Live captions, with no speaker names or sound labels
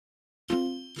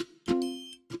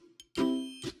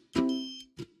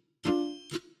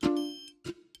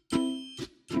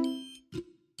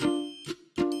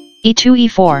e2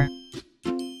 e4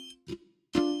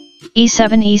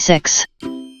 e7 e6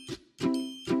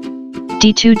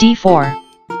 d2 d4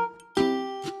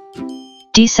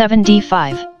 d7 d5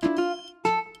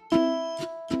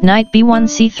 knight b1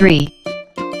 c3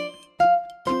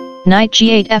 knight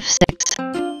g8 f6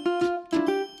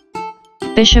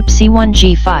 bishop c1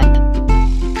 g5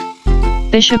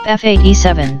 bishop f8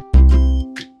 e7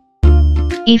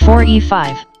 e4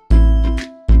 e5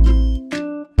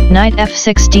 knight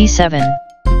f6 d7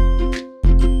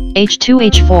 h2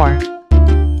 h4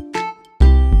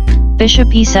 bishop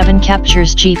e7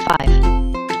 captures g5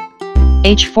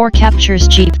 h4 captures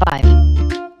g5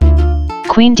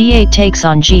 queen d8 takes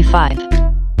on g5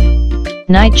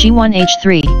 knight g1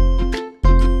 h3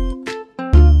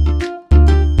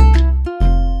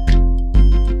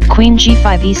 queen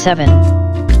g5 e7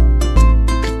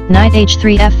 knight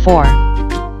h3 f4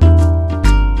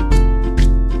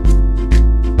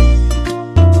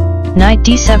 knight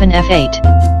d7 f8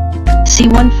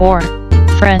 c1 4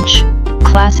 French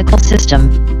classical system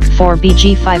 4b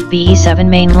g5 b e7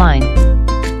 main line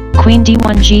queen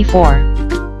d1 g4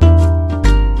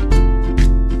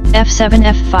 f7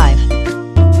 f5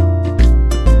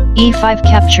 e5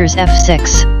 captures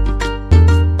f6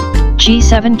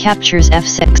 g7 captures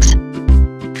f6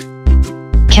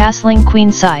 castling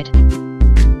queen side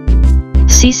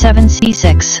c7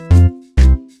 c6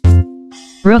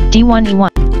 rook d1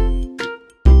 e1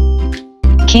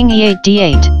 king e8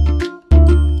 d8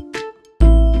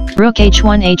 rook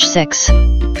h1 h6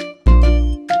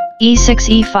 e6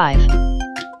 e5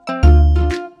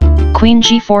 queen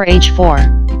g4 h4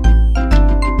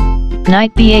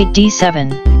 knight b8 d7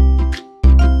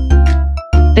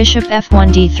 bishop f1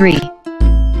 d3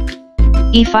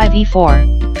 e5 e4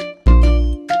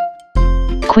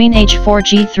 queen h4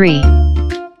 g3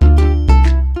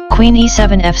 queen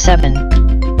e7 f7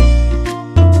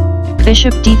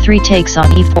 bishop d3 takes on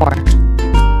e4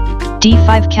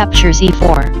 d5 captures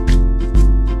e4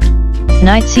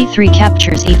 knight c3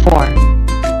 captures e4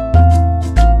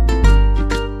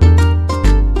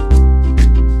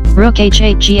 rook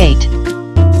h8 g8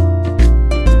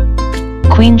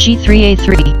 queen g3 a3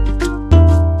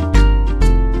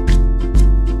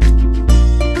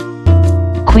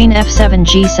 queen f7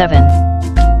 g7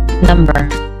 number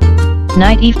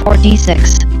knight e4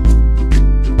 d6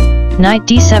 knight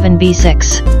d7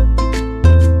 b6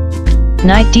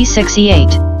 knight d6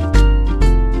 e8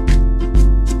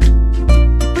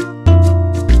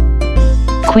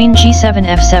 queen g7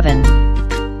 f7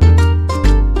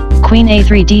 queen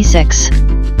a3 d6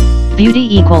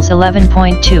 beauty equals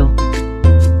 11.2